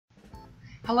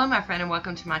Hello my friend and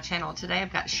welcome to my channel. Today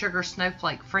I've got sugar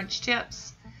snowflake French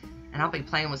tips and I'll be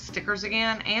playing with stickers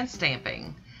again and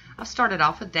stamping. I've started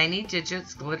off with Dainty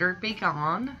Digits Glitter Be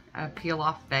Gone, a peel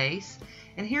off base,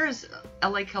 and here is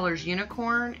LA Colors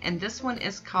Unicorn, and this one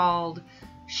is called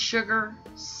Sugar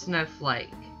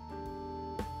Snowflake.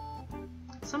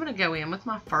 So I'm going to go in with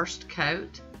my first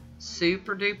coat,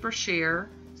 super duper sheer,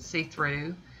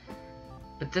 see-through,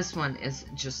 but this one is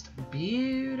just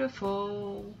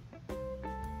beautiful.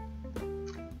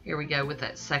 Here we go with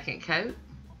that second coat.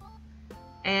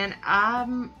 And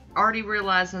I'm already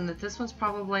realizing that this one's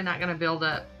probably not going to build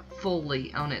up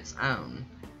fully on its own.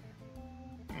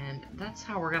 And that's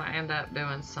how we're going to end up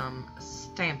doing some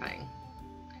stamping.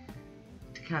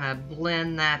 To kind of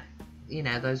blend that, you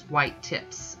know, those white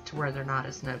tips to where they're not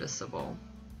as noticeable.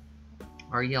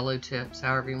 Or yellow tips,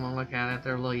 however you want to look at it.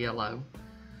 They're a little yellow.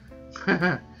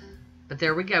 But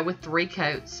there we go with 3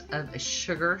 coats of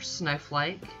Sugar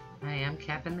Snowflake. I am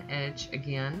capping the edge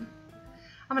again.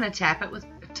 I'm going to top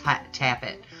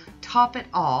it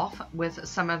off with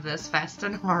some of this Fast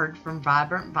and Hard from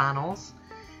Vibrant Vinyls.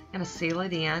 Going to seal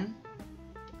it in,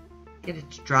 get it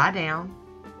to dry down.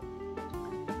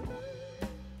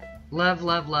 Love,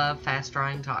 love, love fast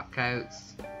drying top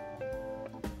coats.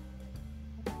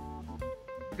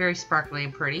 Very sparkly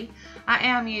and pretty. I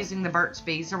am using the Burt's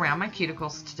Bees around my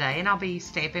cuticles today, and I'll be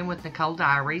stamping with Nicole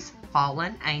Diaries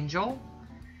Fallen Angel.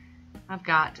 I've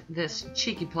got this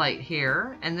Cheeky plate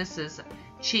here, and this is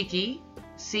Cheeky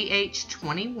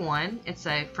CH21. It's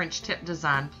a French tip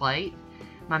design plate.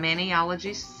 My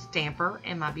Maniology stamper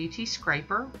and my Beauty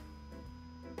scraper.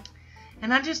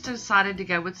 And I just decided to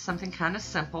go with something kind of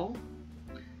simple.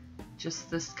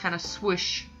 Just this kind of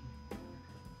swoosh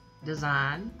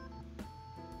design.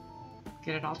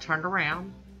 Get it all turned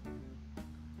around. I'm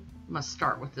going to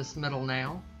start with this middle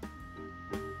now.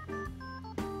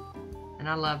 And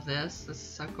I love this. This is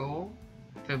so cool.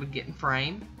 If it would get in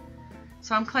frame.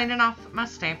 So I'm cleaning off my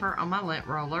stamper on my lint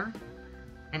roller.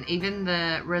 And even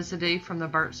the residue from the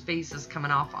Burt's Bees is coming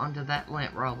off onto that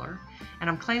lint roller. And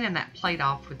I'm cleaning that plate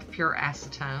off with pure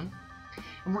acetone.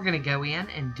 And we're going to go in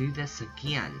and do this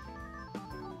again.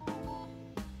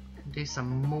 Do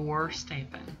some more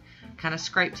stamping. Kind of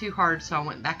scraped too hard, so I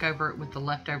went back over it with the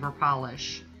leftover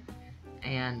polish.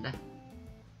 And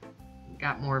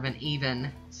got more of an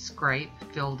even scrape,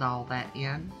 filled all that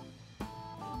in.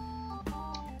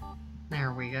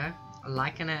 There we go.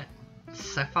 Liking it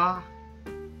so far.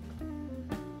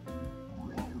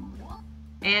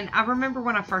 And I remember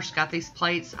when I first got these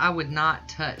plates, I would not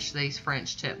touch these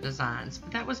French tip designs.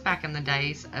 But that was back in the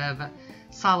days of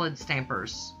solid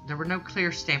stampers. There were no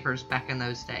clear stampers back in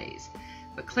those days.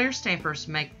 But clear stampers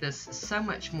make this so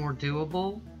much more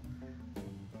doable.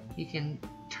 You can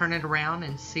turn it around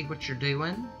and see what you're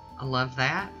doing. I love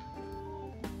that.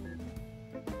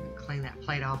 Clean that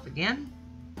plate off again.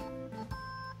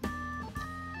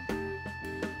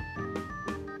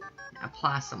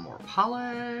 Apply some more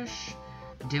polish.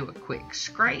 Do a quick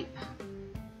scrape.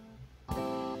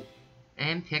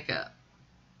 And pick up.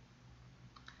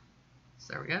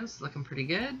 So there we go. It's looking pretty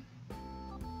good.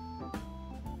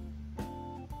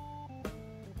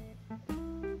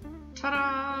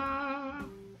 Ta-da!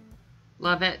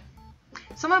 Love it.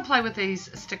 So I'm going to play with these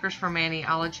stickers from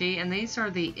Maniology, and these are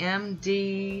the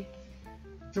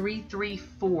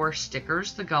MD334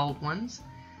 stickers, the gold ones.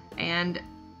 And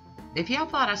if y'all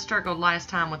thought I struggled last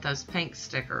time with those pink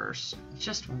stickers,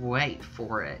 just wait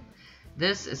for it.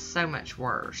 This is so much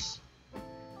worse.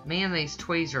 Me and these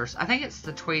tweezers, I think it's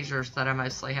the tweezers that I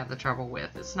mostly have the trouble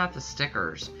with. It's not the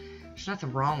stickers. There's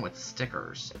nothing wrong with the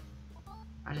stickers.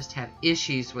 I just have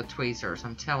issues with tweezers,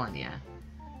 I'm telling you.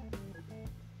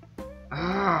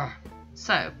 Ugh.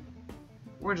 So,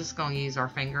 we're just going to use our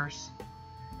fingers.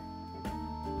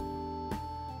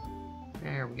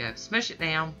 There we go. Smush it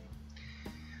down.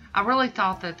 I really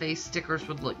thought that these stickers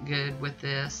would look good with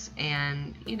this.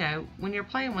 And, you know, when you're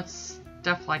playing with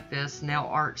stuff like this, nail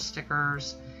art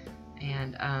stickers,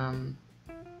 and,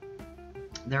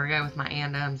 there we go with my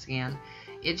and-ums again.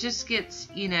 It just gets,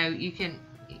 you know, you can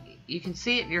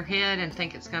see it in your head and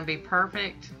think it's going to be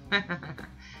perfect.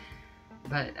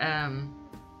 But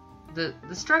the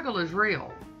struggle is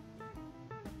real.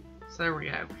 So there we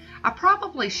go. I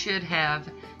probably should have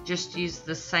just used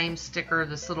the same sticker,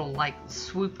 this little like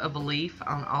swoop of a leaf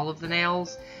on all of the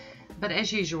nails. But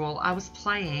as usual, I was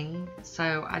playing,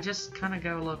 so I just kind of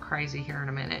go a little crazy here in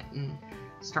a minute and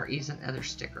start using other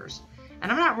stickers.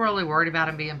 And I'm not really worried about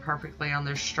them being perfectly on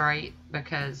there straight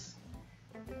because,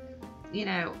 you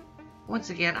know,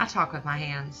 once again, I talk with my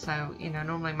hands, so, you know,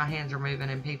 normally my hands are moving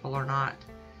and people are not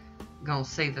going to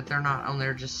see that they're not on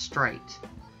there just straight.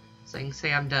 So you can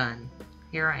see I'm done.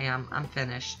 Here I am. I'm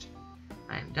finished.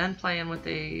 I am done playing with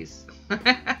these.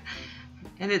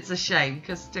 And it's a shame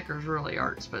because stickers really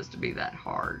aren't supposed to be that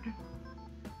hard.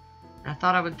 I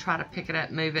thought I would try to pick it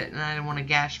up, move it, and I didn't want to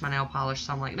gash my nail polish,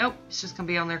 so I'm like, nope, it's just going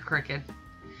to be on there crooked.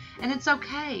 And it's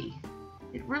okay.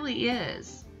 It really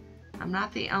is. I'm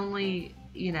not the only,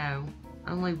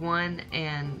 only one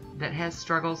that has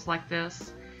struggles like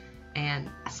this. And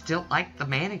I still like the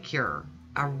manicure.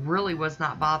 I really was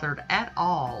not bothered at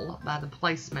all by the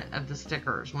placement of the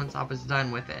stickers once I was done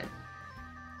with it.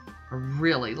 I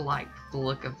really liked the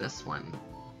look of this one.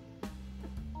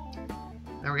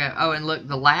 There we go. Oh, and look,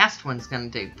 the last one's going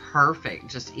to do perfect.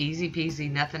 Just easy peasy,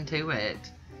 nothing to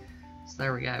it. So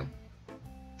there we go.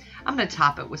 I'm going to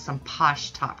top it with some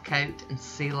Poshe top coat and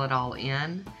seal it all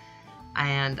in.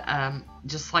 And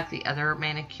just like the other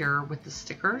manicure with the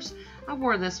stickers, I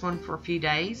wore this one for a few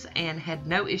days and had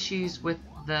no issues with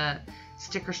the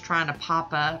stickers trying to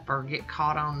pop up or get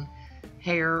caught on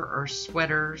hair or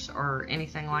sweaters or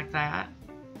anything like that.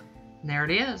 And there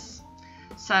it is.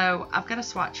 So I've got a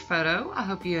swatch photo. I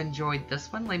hope you enjoyed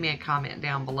this one. Leave me a comment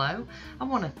down below. I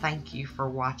want to thank you for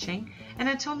watching. And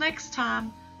until next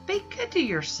time, be good to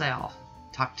yourself.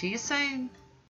 Talk to you soon.